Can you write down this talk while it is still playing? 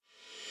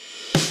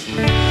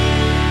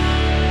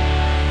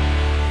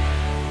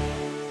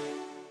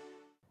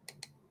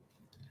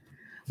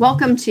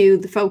Welcome to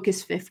the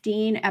Focus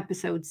 15,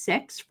 Episode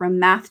 6, From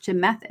Math to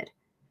Method.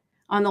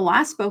 On the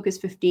last Focus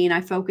 15,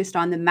 I focused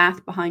on the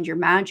math behind your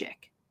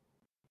magic.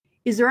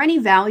 Is there any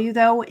value,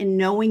 though, in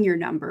knowing your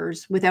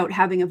numbers without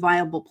having a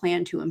viable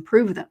plan to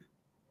improve them?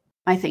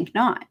 I think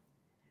not.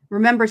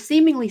 Remember,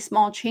 seemingly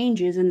small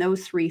changes in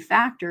those three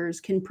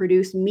factors can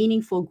produce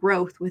meaningful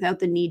growth without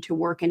the need to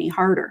work any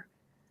harder.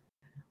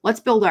 Let's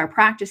build our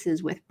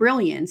practices with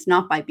brilliance,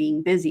 not by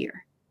being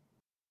busier.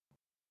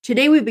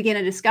 Today, we begin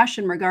a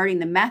discussion regarding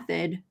the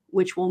method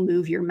which will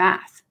move your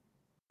math,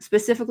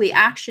 specifically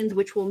actions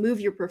which will move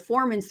your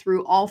performance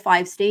through all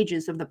 5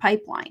 stages of the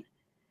pipeline.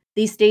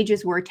 These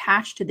stages were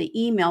attached to the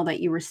email that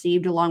you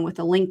received along with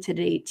a link to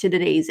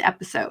today's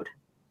episode.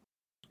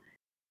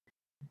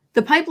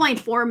 The pipeline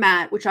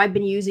format, which I've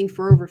been using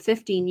for over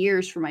 15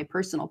 years for my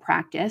personal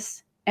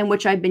practice, and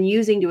which I've been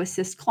using to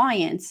assist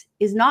clients,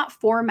 is not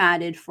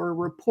formatted for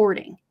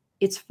reporting.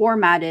 It's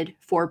formatted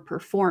for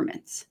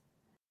performance.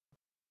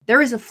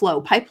 There is a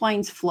flow,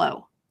 pipelines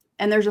flow,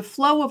 and there's a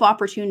flow of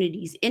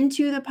opportunities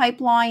into the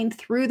pipeline,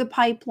 through the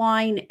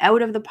pipeline,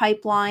 out of the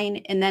pipeline,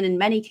 and then in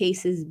many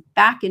cases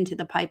back into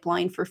the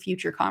pipeline for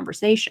future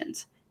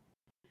conversations.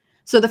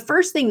 So the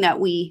first thing that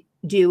we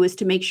do is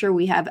to make sure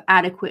we have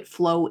adequate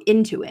flow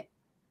into it.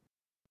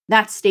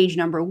 That's stage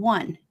number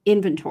 1,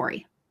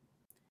 inventory.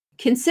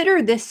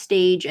 Consider this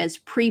stage as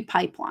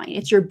pre-pipeline.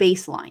 It's your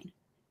baseline.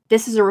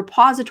 This is a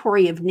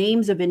repository of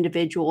names of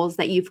individuals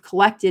that you've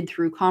collected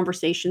through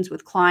conversations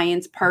with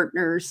clients,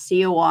 partners,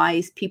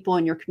 COIs, people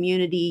in your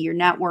community, your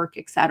network,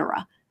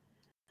 etc.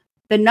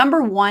 The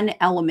number one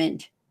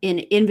element in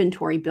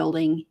inventory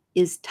building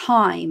is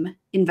time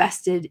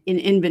invested in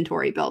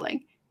inventory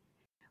building.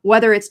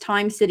 Whether it's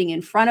time sitting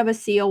in front of a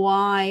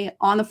COI,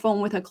 on the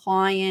phone with a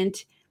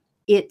client,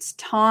 it's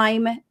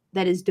time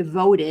that is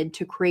devoted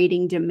to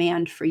creating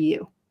demand for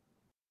you.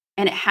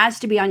 And it has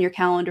to be on your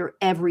calendar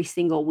every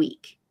single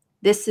week.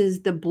 This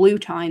is the blue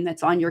time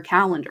that's on your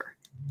calendar.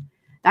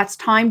 That's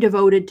time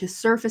devoted to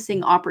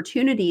surfacing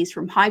opportunities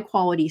from high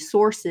quality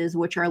sources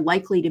which are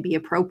likely to be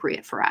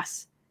appropriate for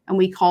us. And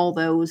we call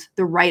those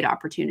the right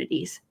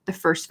opportunities, the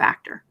first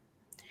factor.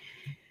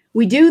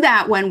 We do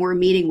that when we're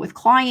meeting with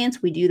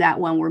clients. We do that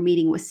when we're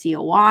meeting with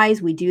COIs.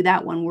 We do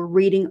that when we're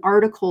reading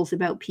articles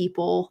about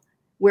people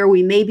where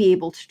we may be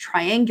able to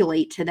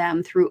triangulate to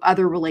them through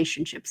other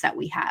relationships that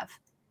we have.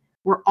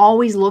 We're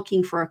always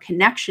looking for a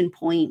connection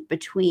point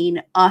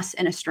between us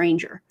and a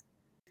stranger.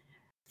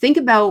 Think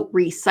about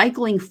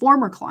recycling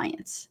former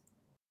clients,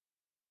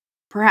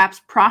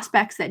 perhaps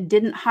prospects that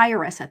didn't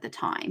hire us at the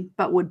time,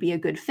 but would be a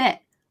good fit.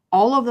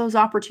 All of those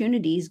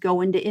opportunities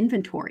go into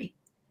inventory.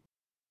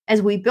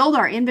 As we build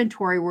our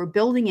inventory, we're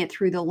building it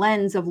through the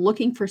lens of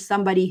looking for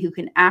somebody who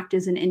can act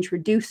as an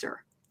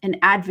introducer, an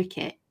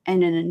advocate,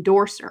 and an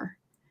endorser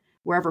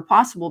wherever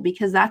possible,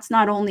 because that's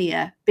not only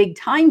a big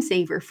time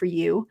saver for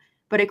you,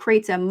 but it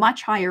creates a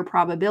much higher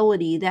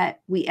probability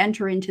that we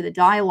enter into the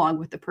dialogue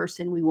with the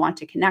person we want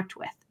to connect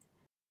with.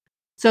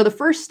 So the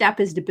first step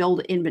is to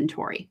build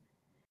inventory.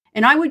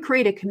 And I would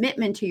create a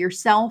commitment to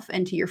yourself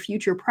and to your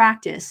future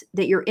practice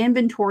that your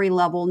inventory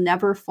level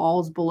never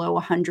falls below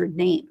 100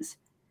 names.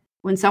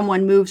 When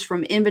someone moves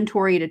from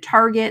inventory to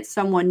target,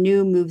 someone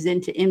new moves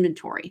into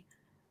inventory.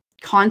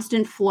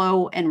 Constant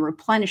flow and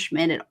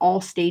replenishment at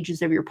all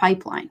stages of your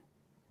pipeline.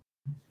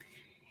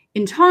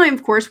 In time,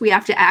 of course, we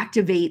have to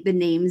activate the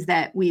names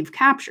that we've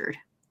captured.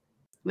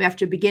 We have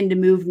to begin to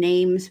move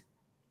names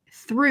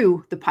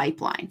through the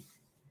pipeline.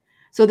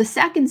 So the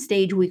second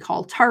stage we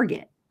call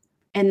target.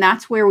 And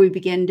that's where we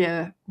begin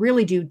to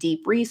really do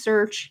deep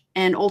research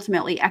and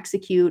ultimately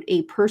execute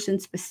a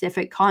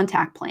person-specific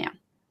contact plan.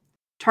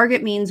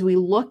 Target means we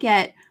look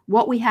at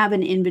what we have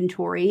in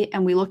inventory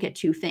and we look at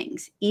 2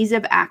 things: ease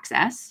of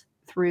access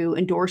through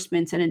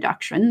endorsements and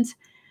inductions,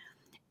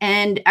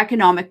 and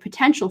economic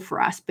potential for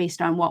us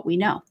based on what we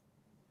know.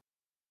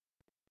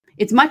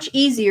 It's much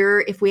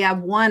easier if we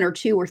have 1 or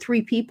 2 or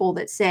 3 people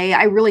that say,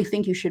 I really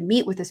think you should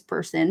meet with this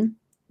person,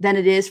 than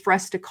it is for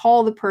us to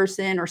call the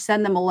person or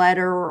send them a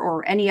letter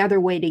or any other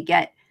way to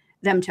get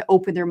them to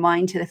open their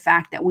mind to the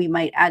fact that we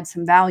might add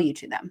some value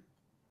to them.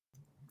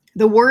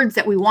 The words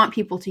that we want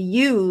people to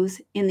use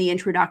in the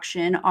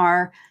introduction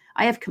are,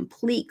 I have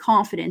complete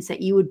confidence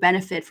that you would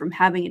benefit from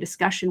having a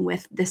discussion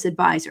with this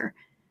advisor.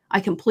 I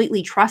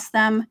completely trust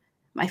them,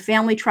 my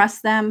family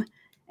trusts them,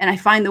 and I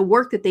find the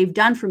work that they've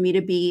done for me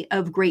to be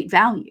of great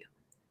value.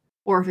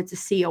 Or if it's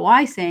a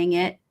COI saying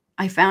it,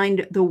 I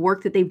find the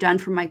work that they've done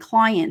for my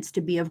clients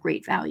to be of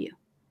great value.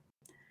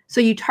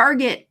 So you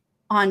target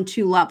on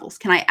 2 levels.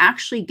 Can I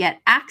actually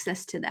get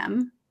access to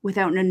them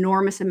without an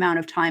enormous amount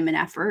of time and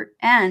effort?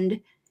 And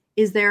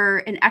is there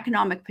an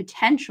economic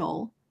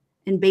potential,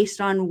 and based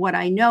on what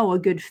I know, a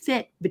good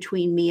fit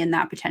between me and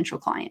that potential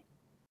client?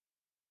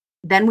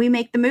 Then we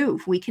make the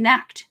move, we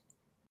connect,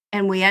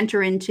 and we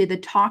enter into the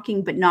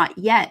talking but not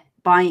yet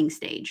buying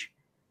stage.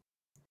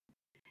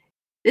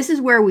 This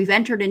is where we've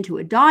entered into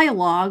a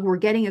dialogue, we're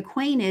getting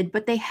acquainted,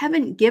 but they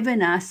haven't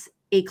given us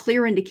a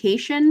clear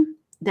indication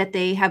that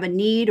they have a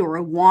need or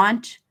a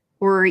want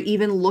or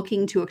even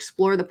looking to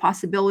explore the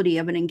possibility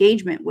of an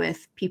engagement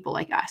with people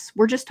like us.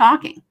 We're just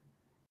talking.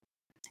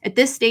 At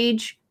this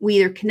stage, we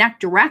either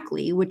connect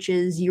directly, which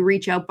is you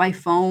reach out by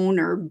phone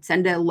or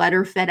send a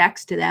letter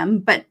FedEx to them.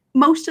 But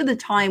most of the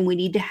time, we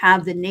need to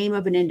have the name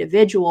of an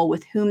individual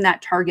with whom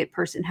that target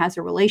person has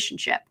a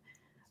relationship.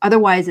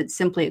 Otherwise, it's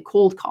simply a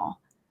cold call.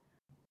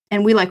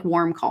 And we like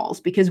warm calls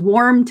because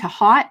warm to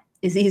hot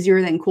is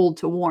easier than cold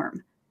to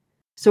warm.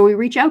 So we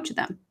reach out to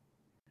them.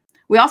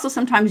 We also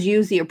sometimes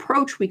use the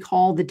approach we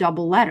call the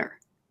double letter,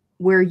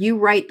 where you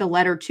write the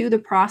letter to the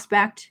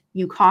prospect,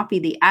 you copy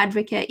the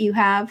advocate you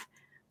have,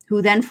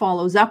 who then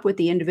follows up with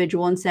the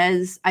individual and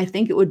says, I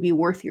think it would be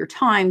worth your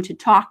time to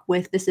talk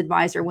with this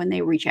advisor when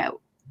they reach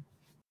out.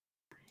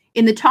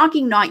 In the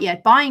talking, not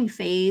yet buying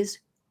phase,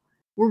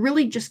 we're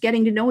really just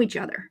getting to know each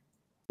other.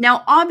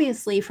 Now,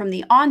 obviously, from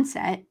the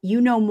onset, you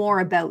know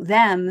more about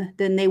them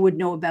than they would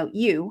know about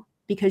you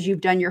because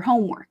you've done your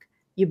homework.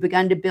 You've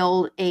begun to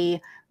build a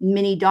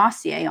mini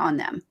dossier on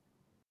them.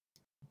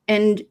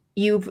 And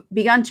you've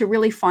begun to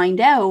really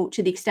find out,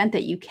 to the extent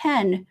that you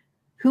can,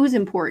 who's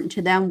important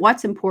to them,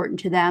 what's important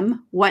to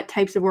them, what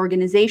types of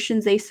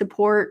organizations they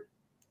support.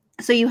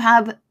 So you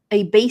have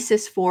a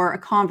basis for a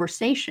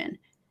conversation.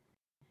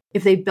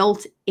 If they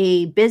built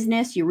a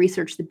business, you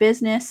research the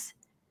business,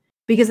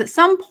 because at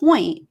some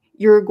point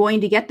you're going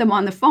to get them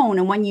on the phone.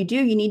 And when you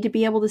do, you need to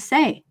be able to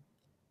say,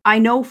 I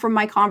know from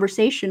my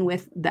conversation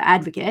with the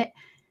advocate,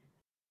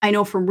 I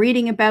know from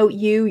reading about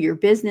you, your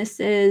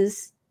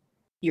businesses,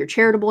 your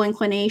charitable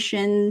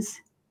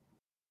inclinations,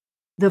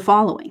 the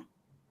following.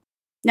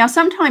 Now,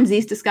 sometimes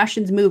these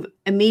discussions move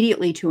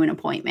immediately to an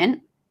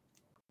appointment,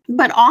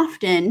 but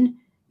often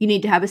you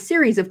need to have a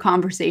series of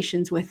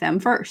conversations with them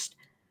first.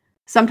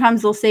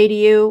 Sometimes they'll say to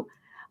you,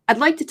 I'd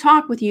like to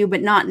talk with you,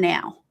 but not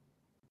now.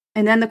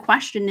 And then the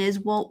question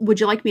is, well, would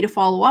you like me to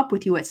follow up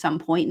with you at some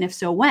point? And if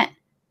so, when?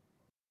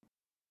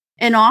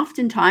 And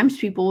oftentimes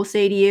people will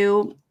say to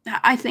you,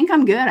 I think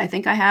I'm good. I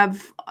think I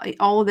have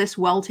all of this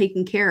well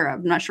taken care of.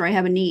 I'm not sure I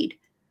have a need.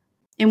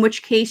 In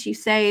which case you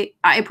say,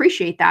 I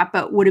appreciate that,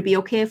 but would it be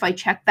okay if I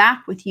check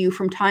back with you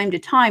from time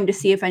to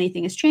see if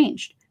anything has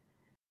changed?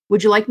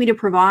 Would you like me to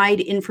provide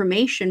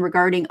information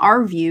regarding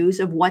our views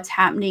of what's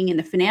happening in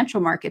the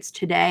financial markets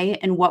today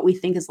and what we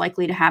think is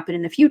likely to happen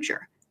in the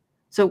future?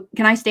 So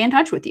can I stay in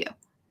touch with you?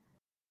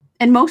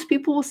 And most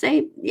people will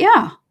say,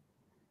 yeah.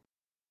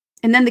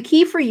 And then the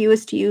key for you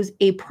is to use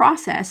a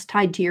process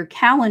tied to your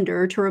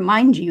calendar to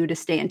remind you to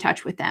stay in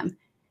touch with them.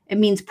 It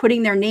means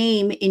putting their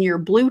name in your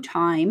blue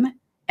time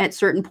at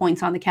certain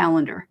points on the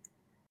calendar,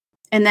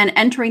 and then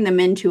entering them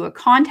into a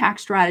contact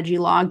strategy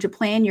log to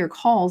plan your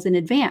calls in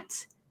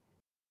advance.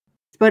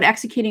 It's about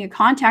executing a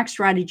contact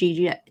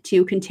strategy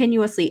to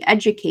continuously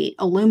educate,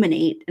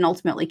 illuminate, and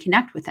ultimately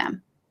connect with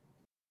them.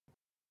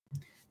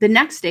 The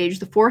next stage,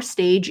 the fourth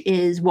stage,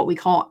 is what we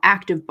call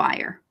active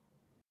buyer.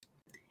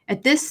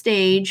 At this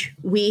stage,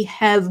 we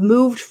have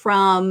moved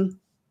from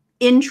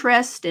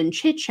interest and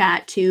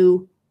chit-chat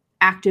to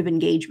active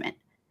engagement.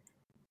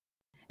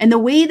 And the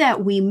way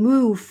that we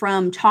move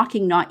from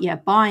talking, not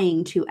yet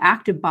buying to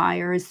active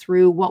buyer is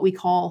through what we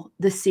call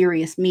the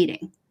serious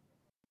meeting.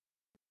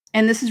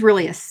 And this is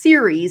really a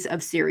series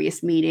of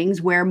serious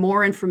meetings where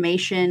more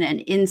information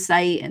and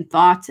insight and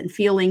thoughts and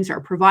feelings are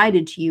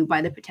provided to you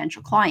by the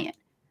potential client.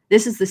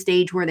 This is the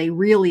stage where they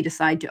really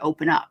decide to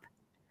open up.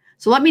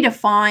 So let me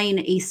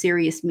define a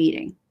serious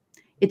meeting.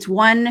 It's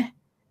one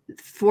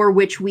for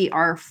which we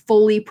are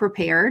fully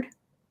prepared,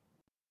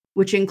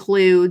 which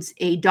includes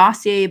a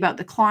dossier about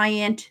the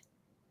client,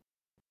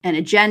 an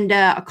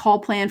agenda, a call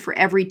plan for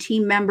every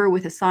team member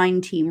with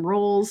assigned team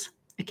roles,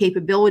 a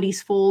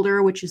capabilities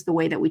folder, which is the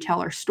way that we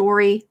tell our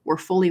story. We're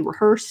fully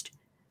rehearsed.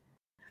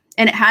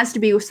 And it has to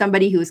be with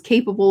somebody who is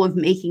capable of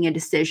making a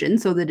decision,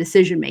 so the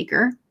decision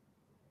maker,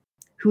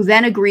 who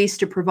then agrees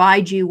to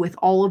provide you with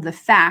all of the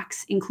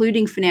facts,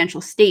 including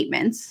financial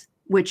statements,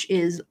 which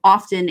is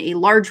often a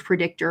large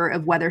predictor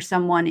of whether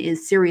someone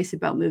is serious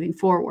about moving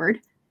forward.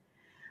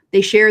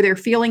 They share their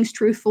feelings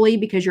truthfully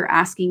because you're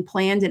asking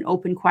planned and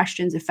open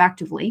questions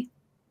effectively.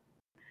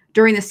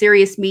 During the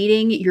serious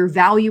meeting, your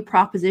value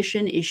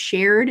proposition is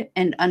shared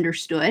and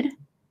understood.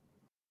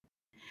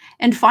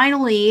 And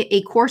finally,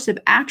 a course of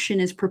action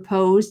is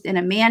proposed and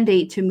a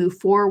mandate to move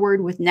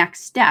forward with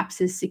next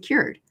steps is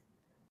secured.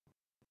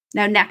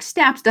 Now, next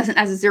steps doesn't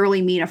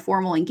necessarily mean a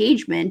formal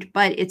engagement,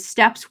 but it's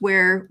steps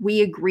where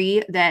we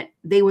agree that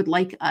they would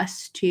like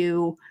us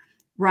to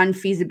run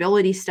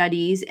feasibility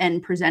studies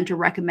and present a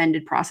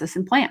recommended process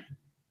and plan.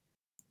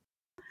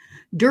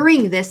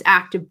 During this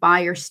active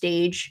buyer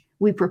stage,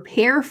 we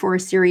prepare for a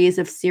series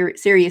of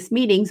serious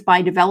meetings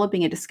by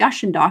developing a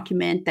discussion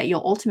document that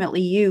you'll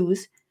ultimately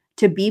use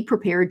to be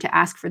prepared to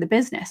ask for the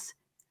business.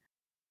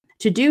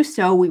 To do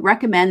so, we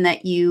recommend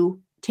that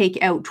you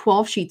take out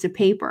 12 sheets of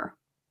paper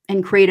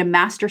and create a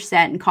master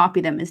set and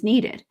copy them as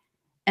needed,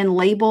 and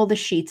label the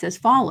sheets as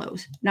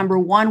follows. Number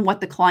 1, what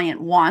the client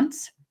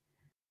wants.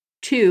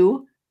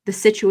 2, the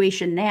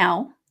situation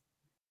now.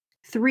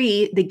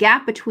 3, the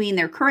gap between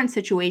their current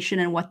situation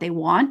and what they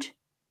want.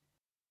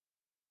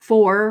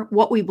 4,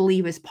 what we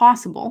believe is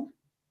possible.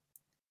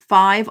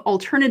 5,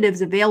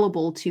 alternatives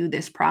available to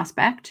this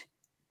prospect.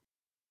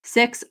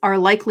 6, our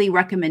likely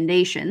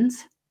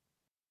recommendations.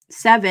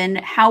 7,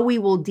 how we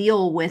will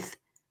deal with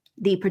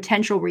the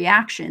potential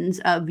reactions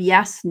of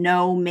yes,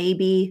 no,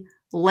 maybe,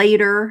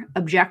 later,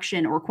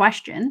 objection, or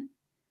question.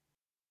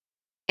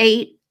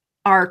 8,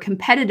 our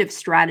competitive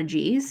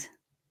strategies,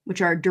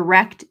 which are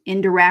direct,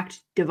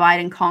 indirect, divide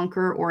and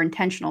conquer, or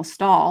intentional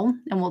stall.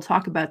 And we'll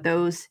talk about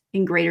those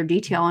in greater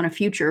detail on a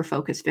future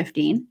Focus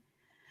 15.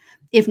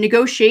 If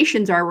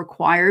negotiations are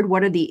required,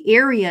 what are the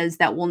areas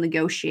that we'll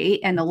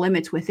negotiate and the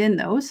limits within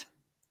those?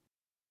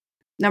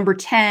 Number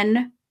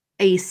 10,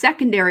 a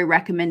secondary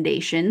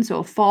recommendation, so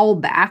a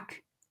fallback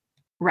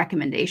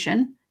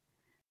recommendation.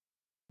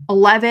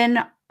 11,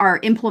 our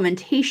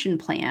implementation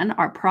plan,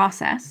 our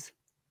process.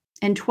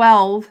 And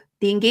 12,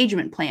 the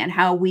engagement plan,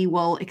 how we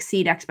will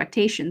exceed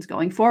expectations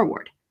going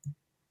forward.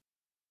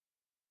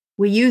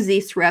 We use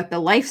these throughout the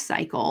life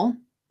cycle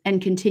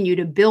and continue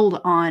to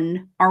build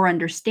on our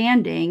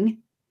understanding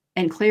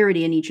and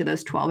clarity in each of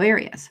those 12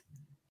 areas.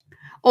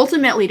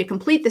 Ultimately, to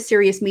complete the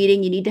serious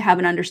meeting, you need to have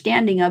an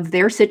understanding of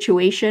their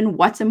situation,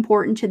 what's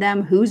important to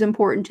them, who's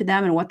important to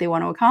them, and what they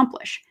want to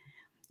accomplish.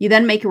 You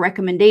then make a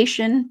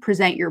recommendation,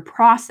 present your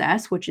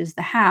process, which is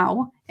the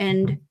how,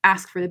 and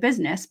ask for the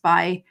business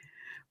by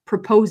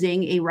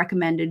proposing a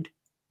recommended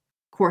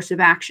course of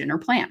action or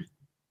plan.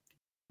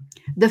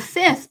 The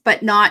fifth,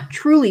 but not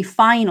truly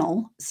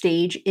final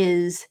stage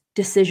is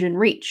decision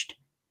reached.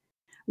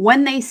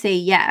 When they say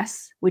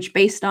yes, which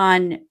based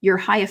on your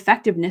high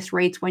effectiveness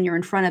rates when you're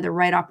in front of the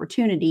right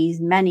opportunities,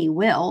 many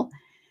will,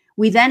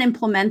 we then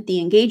implement the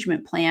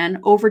engagement plan,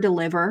 over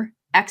deliver,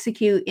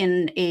 execute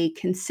in a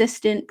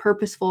consistent,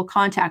 purposeful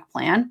contact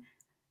plan,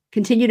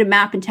 continue to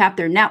map and tap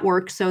their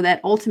network so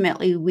that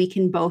ultimately we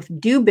can both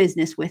do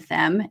business with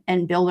them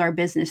and build our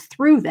business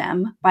through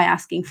them by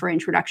asking for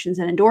introductions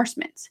and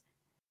endorsements.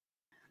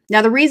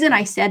 Now, the reason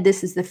I said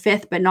this is the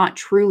fifth, but not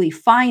truly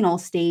final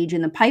stage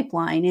in the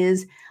pipeline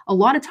is a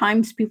lot of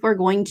times people are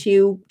going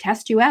to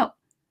test you out,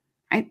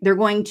 right? They're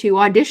going to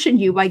audition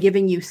you by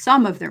giving you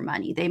some of their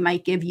money. They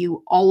might give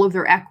you all of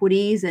their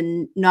equities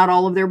and not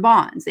all of their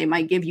bonds. They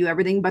might give you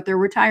everything but their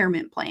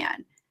retirement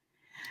plan.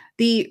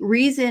 The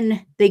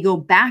reason they go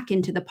back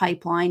into the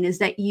pipeline is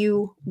that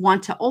you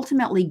want to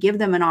ultimately give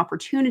them an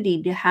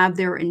opportunity to have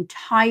their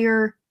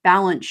entire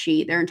balance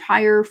sheet, their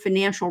entire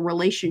financial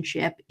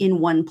relationship in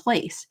one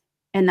place.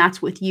 And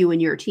that's with you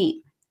and your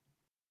team.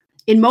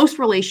 In most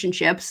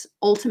relationships,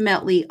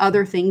 ultimately,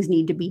 other things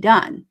need to be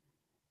done,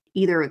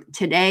 either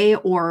today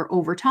or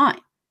over time.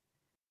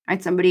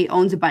 Right? Somebody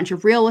owns a bunch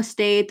of real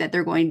estate that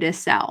they're going to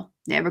sell.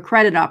 They have a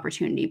credit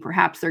opportunity.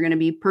 Perhaps they're going to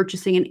be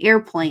purchasing an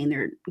airplane.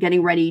 They're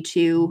getting ready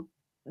to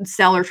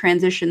sell or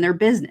transition their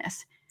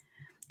business.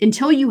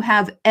 Until you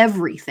have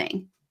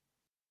everything,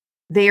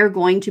 they are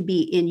going to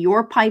be in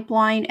your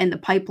pipeline and the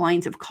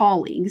pipelines of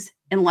colleagues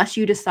unless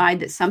you decide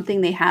that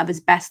something they have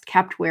is best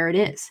kept where it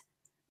is.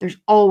 There's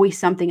always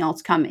something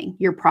else coming.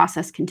 Your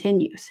process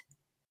continues.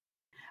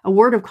 A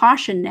word of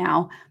caution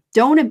now,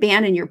 don't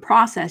abandon your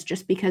process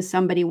just because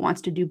somebody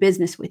wants to do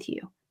business with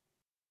you.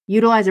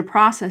 Utilize a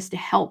process to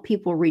help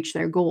people reach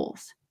their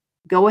goals.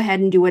 Go ahead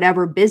and do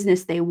whatever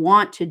business they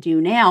want to do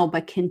now,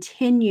 but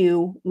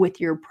continue with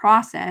your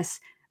process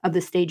of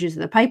the stages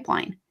of the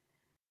pipeline.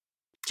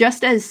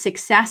 Just as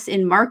success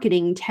in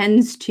marketing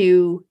tends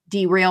to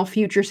derail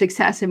future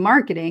success in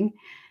marketing,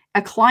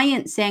 a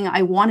client saying,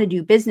 I want to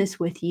do business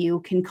with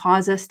you can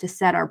cause us to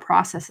set our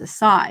process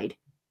aside,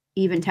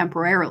 even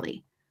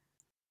temporarily.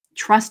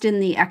 Trust in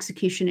the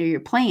execution of your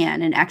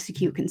plan and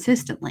execute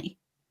consistently.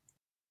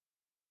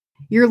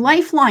 Your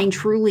lifeline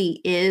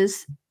truly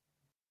is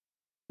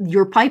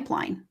your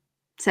pipeline.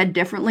 Said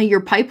differently,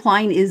 your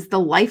pipeline is the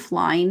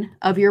lifeline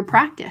of your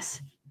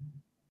practice.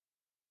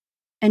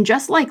 And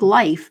just like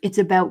life, it's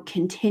about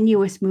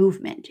continuous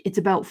movement. It's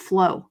about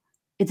flow.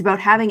 It's about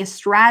having a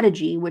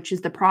strategy, which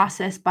is the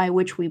process by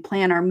which we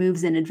plan our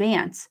moves in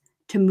advance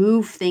to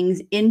move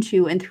things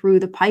into and through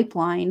the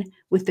pipeline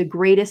with the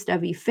greatest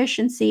of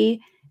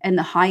efficiency and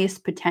the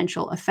highest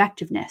potential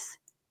effectiveness.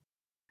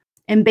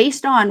 And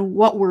based on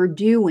what we're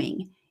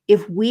doing,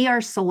 if we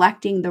are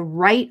selecting the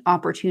right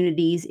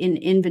opportunities in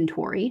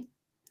inventory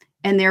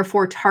and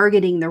therefore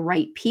targeting the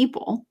right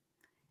people,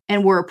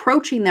 and we're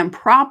approaching them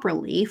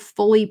properly,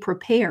 fully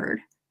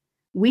prepared,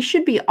 we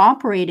should be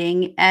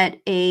operating at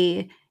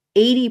a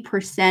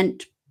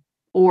 80%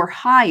 or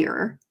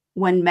higher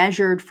when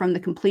measured from the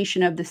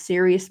completion of the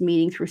serious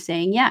meeting through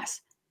saying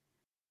yes.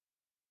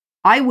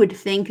 I would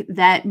think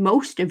that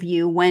most of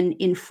you, when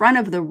in front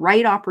of the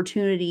right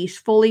opportunities,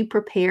 fully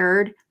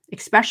prepared,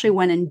 especially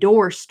when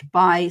endorsed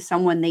by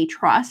someone they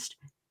trust,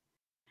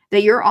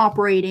 that you're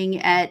operating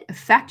at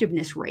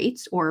effectiveness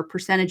rates or a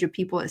percentage of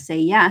people that say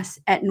yes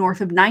at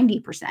north of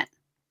 90%.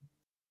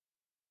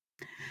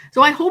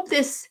 So I hope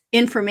this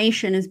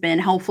information has been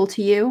helpful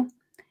to you.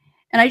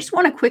 And I just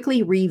want to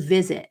quickly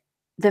revisit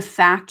the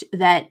fact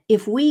that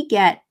if we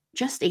get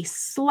just a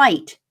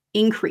slight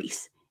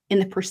increase in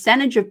the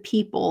percentage of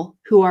people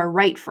who are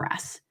right for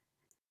us,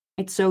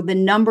 And so the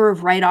number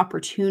of right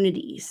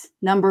opportunities,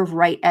 number of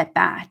right at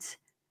bats,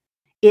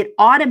 it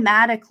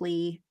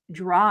automatically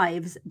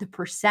drives the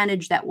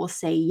percentage that will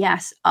say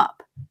yes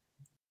up,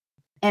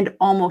 and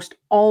almost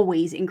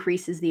always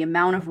increases the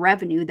amount of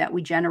revenue that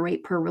we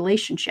generate per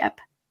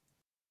relationship.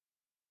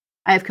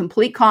 I have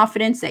complete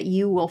confidence that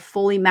you will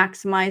fully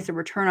maximize the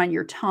return on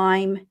your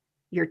time,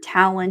 your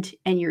talent,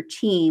 and your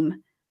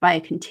team by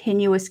a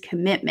continuous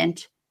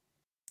commitment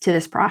to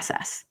this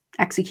process.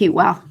 Execute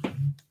well.